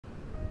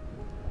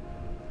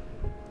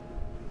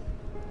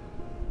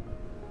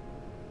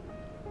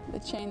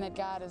chain that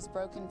God has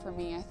broken for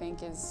me, I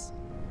think, is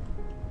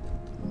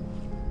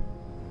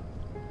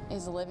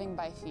living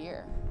by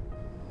fear,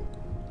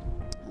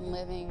 and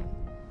living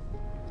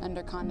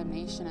under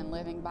condemnation, and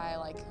living by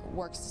like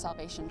works of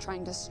salvation,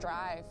 trying to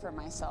strive for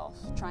myself,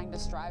 trying to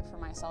strive for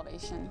my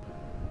salvation.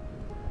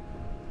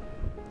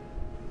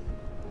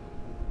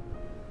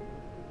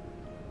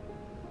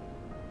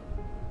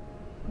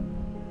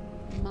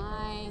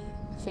 My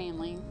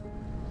family,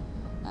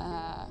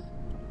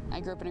 I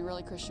grew up in a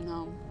really Christian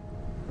home,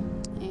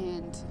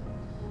 and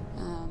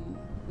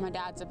my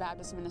dad's a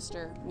Baptist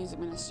minister, music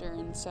minister,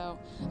 and so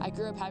I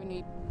grew up having to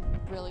be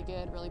really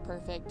good, really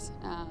perfect,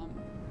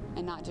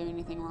 and not doing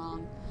anything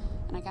wrong.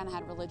 And I kind of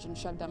had religion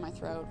shoved down my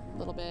throat a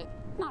little bit,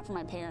 not from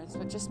my parents,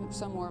 but just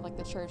some more of like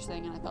the church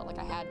thing, and I felt like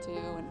I had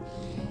to,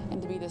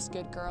 and to be this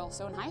good girl.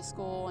 So in high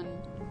school and,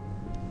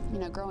 you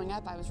know, growing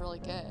up, I was really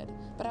good,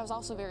 but I was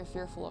also very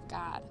fearful of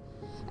God.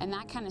 And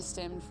that kind of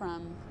stemmed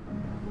from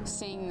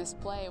seeing this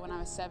play when I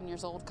was 7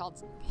 years old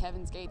called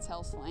Heaven's Gates,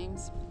 Hell's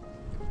Flames.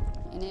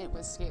 And it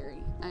was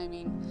scary. I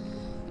mean,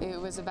 it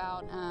was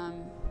about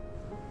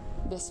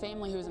this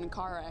family who was in a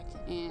car wreck,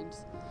 and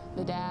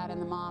the dad and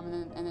the mom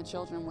and the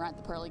children were at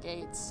the pearly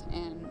gates,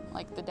 and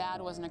like the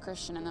dad wasn't a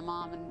Christian and the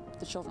mom and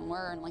the children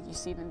were, and like you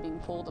see them being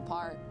pulled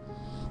apart,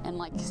 and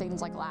like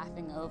Satan's like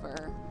laughing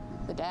over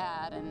the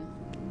dad, and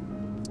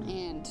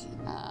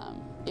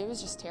it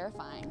was just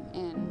terrifying,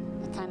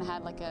 and it kind of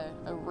had like a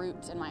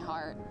root in my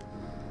heart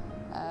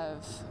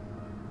of,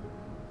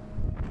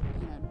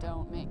 you know,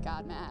 don't make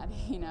God mad,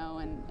 you know,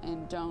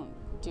 and don't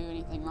do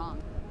anything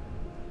wrong.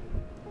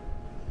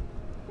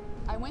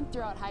 I went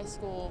throughout high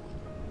school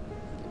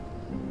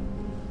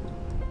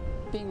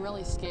being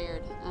really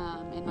scared,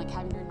 and like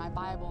having to read my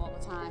Bible all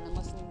the time and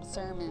listening to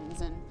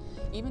sermons, and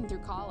even through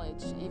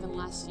college, even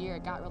last year,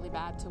 it got really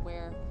bad to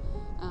where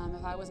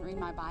if I wasn't reading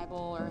my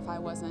Bible, or if I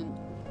wasn't,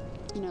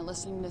 you know,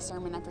 listening to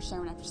sermon after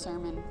sermon after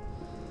sermon,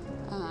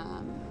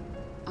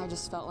 I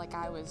just felt like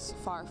I was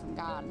far from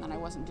God and that I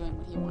wasn't doing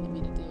what He wanted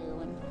me to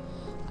do. And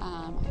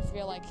I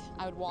feel like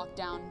I would walk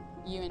down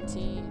UNT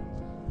and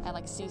I'd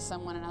like see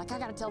someone and I'm like, I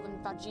gotta tell them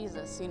about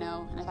Jesus, you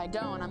know, and if I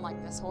don't, I'm like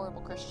this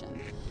horrible Christian.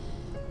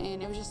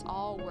 And it was just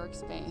all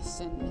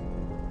works-based, and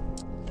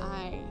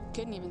I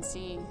couldn't even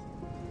see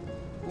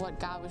what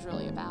God was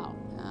really about.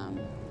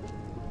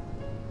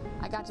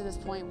 I got to this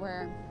point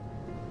where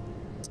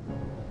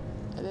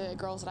the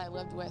girls that I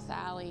lived with,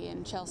 Allie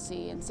and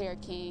Chelsea and Sarah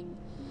King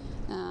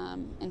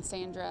and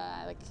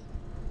Sandra,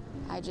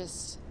 I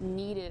just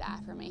needed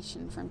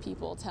affirmation from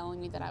people telling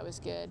me that I was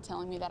good,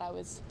 telling me that I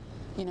was,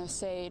 you know,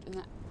 saved, and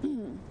that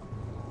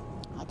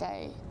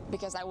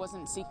because I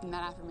wasn't seeking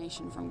that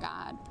affirmation from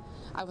God.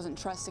 I wasn't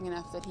trusting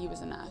enough that He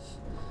was enough.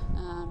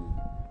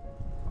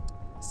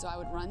 So I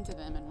would run to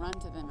them and run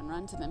to them and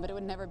run to them, but it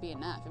would never be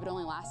enough. It would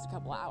only last a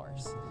couple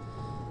hours.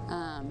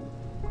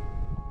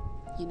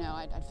 You know,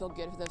 I'd feel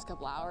good for those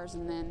couple hours,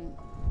 and then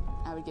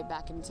I would get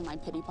back into my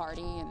pity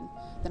party, and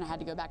then I had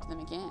to go back to them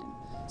again.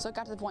 So it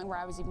got to the point where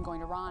I was even going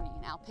to Ronnie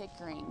and Al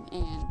Pickering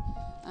and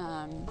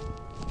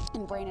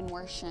Brandon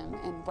Worsham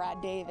and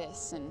Brad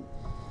Davis and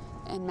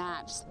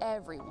Matt, just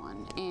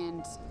everyone,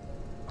 and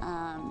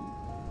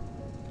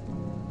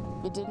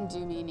it didn't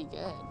do me any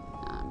good.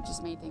 It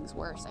just made things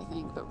worse, I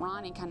think. But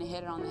Ronnie kind of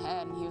hit it on the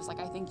head, and he was like,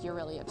 I think you're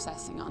really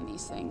obsessing on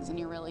these things, and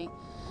you're really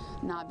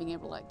not being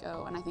able to let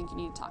go, and I think you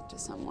need to talk to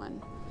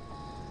someone.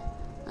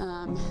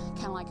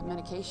 Kind of like the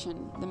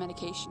medication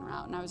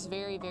route. And I was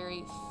very,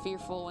 very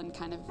fearful and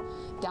kind of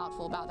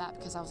doubtful about that,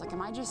 because I was like,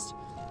 am I just,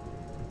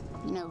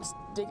 you know,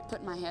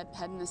 putting my head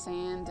in the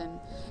sand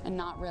and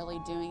not really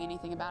doing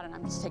anything about it?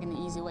 I'm just taking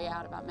the easy way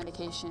out about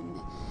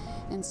medication.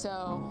 And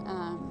so,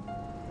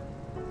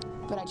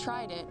 but I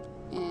tried it,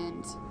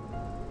 and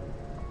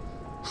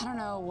I don't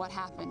know what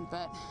happened,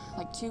 but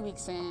like 2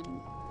 weeks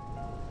in,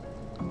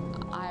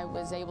 I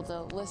was able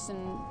to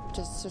listen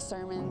just to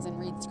sermons and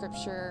read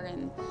scripture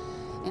and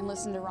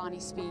listen to Ronnie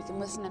speak and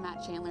listen to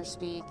Matt Chandler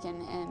speak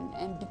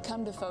and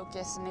come to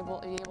focus and be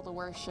able to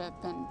worship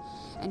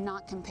and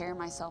not compare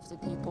myself to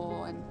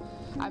people. And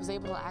I was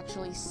able to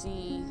actually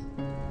see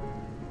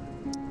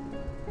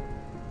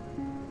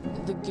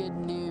the good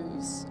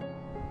news.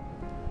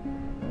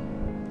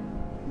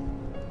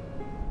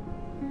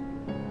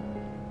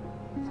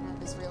 I had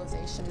this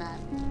realization that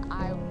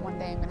one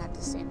day I'm going to have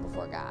to stand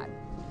before God,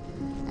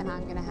 and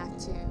I'm going to have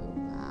to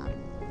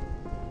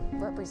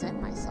represent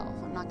myself.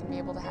 I'm not going to be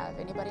able to have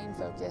anybody in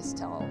focus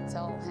tell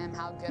Him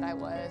how good I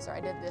was, or I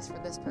did this for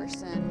this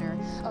person, or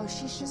oh,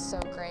 she's just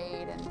so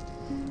great, and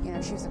you know,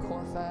 she was a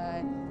Corfa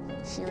and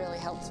she really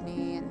helped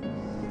me, and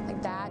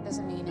like that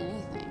doesn't mean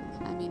anything.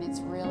 I mean, it's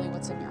really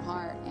what's in your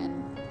heart.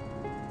 And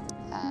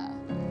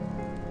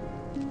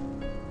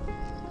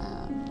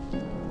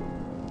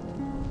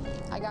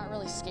I got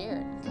really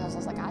scared because I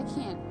was like, I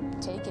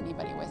can't take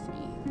anybody with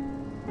me.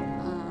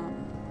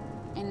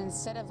 And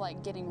instead of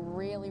like getting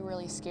really,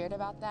 really scared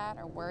about that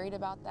or worried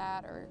about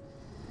that or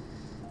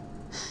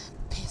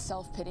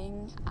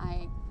self-pitying,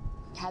 I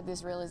had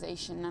this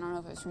realization. I don't know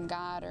if it was from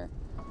God or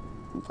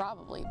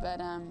probably, but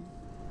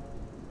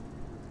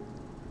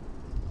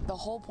the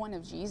whole point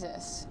of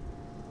Jesus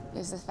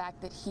is the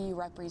fact that he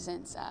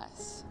represents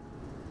us.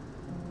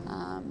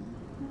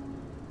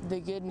 The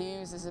good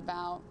news is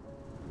about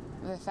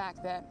the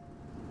fact that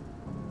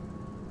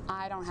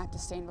I don't have to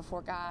stand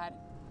before God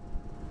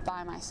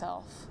by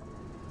myself.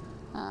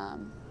 I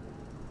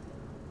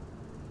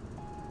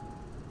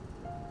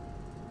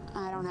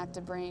don't have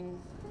to bring,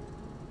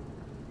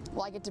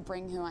 well, I get to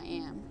bring who I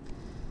am.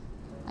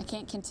 I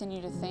can't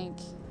continue to think,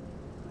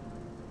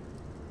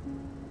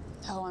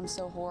 oh, I'm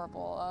so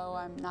horrible, oh,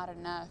 I'm not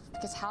enough,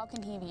 because how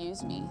can he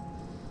use me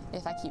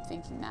if I keep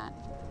thinking that?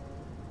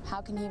 How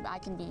can I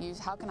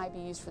be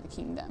used for the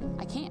kingdom?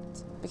 I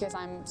can't, because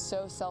I'm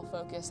so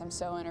self-focused, I'm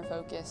so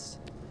inner-focused.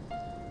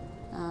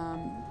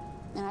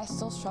 And I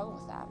still struggle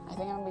with that. I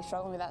think I'm going to be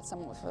struggling with that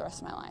somewhat for the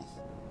rest of my life.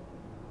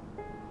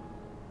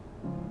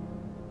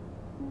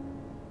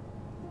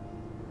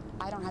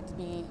 I don't have to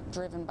be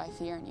driven by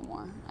fear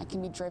anymore. I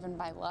can be driven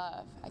by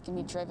love. I can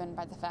be driven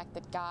by the fact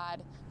that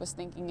God was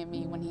thinking of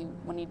me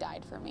when he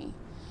died for me,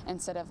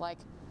 instead of like,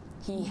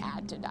 he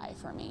had to die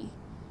for me.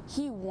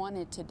 He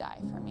wanted to die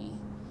for me.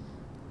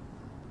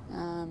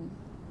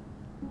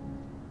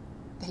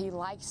 That he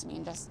likes me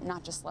and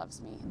not just loves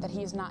me. That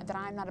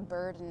I'm not a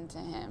burden to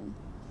him.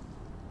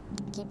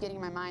 I keep getting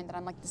in my mind that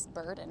I'm like this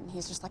burden.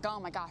 He's just like, oh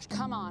my gosh,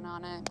 come on,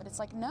 Anna. But it's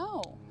like,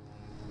 no.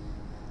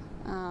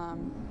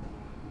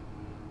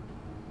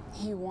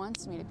 He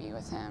wants me to be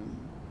with him,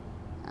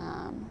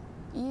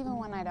 even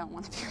when I don't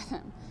want to be with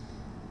him.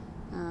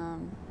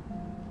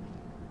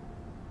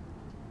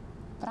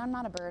 But I'm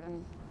not a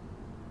burden.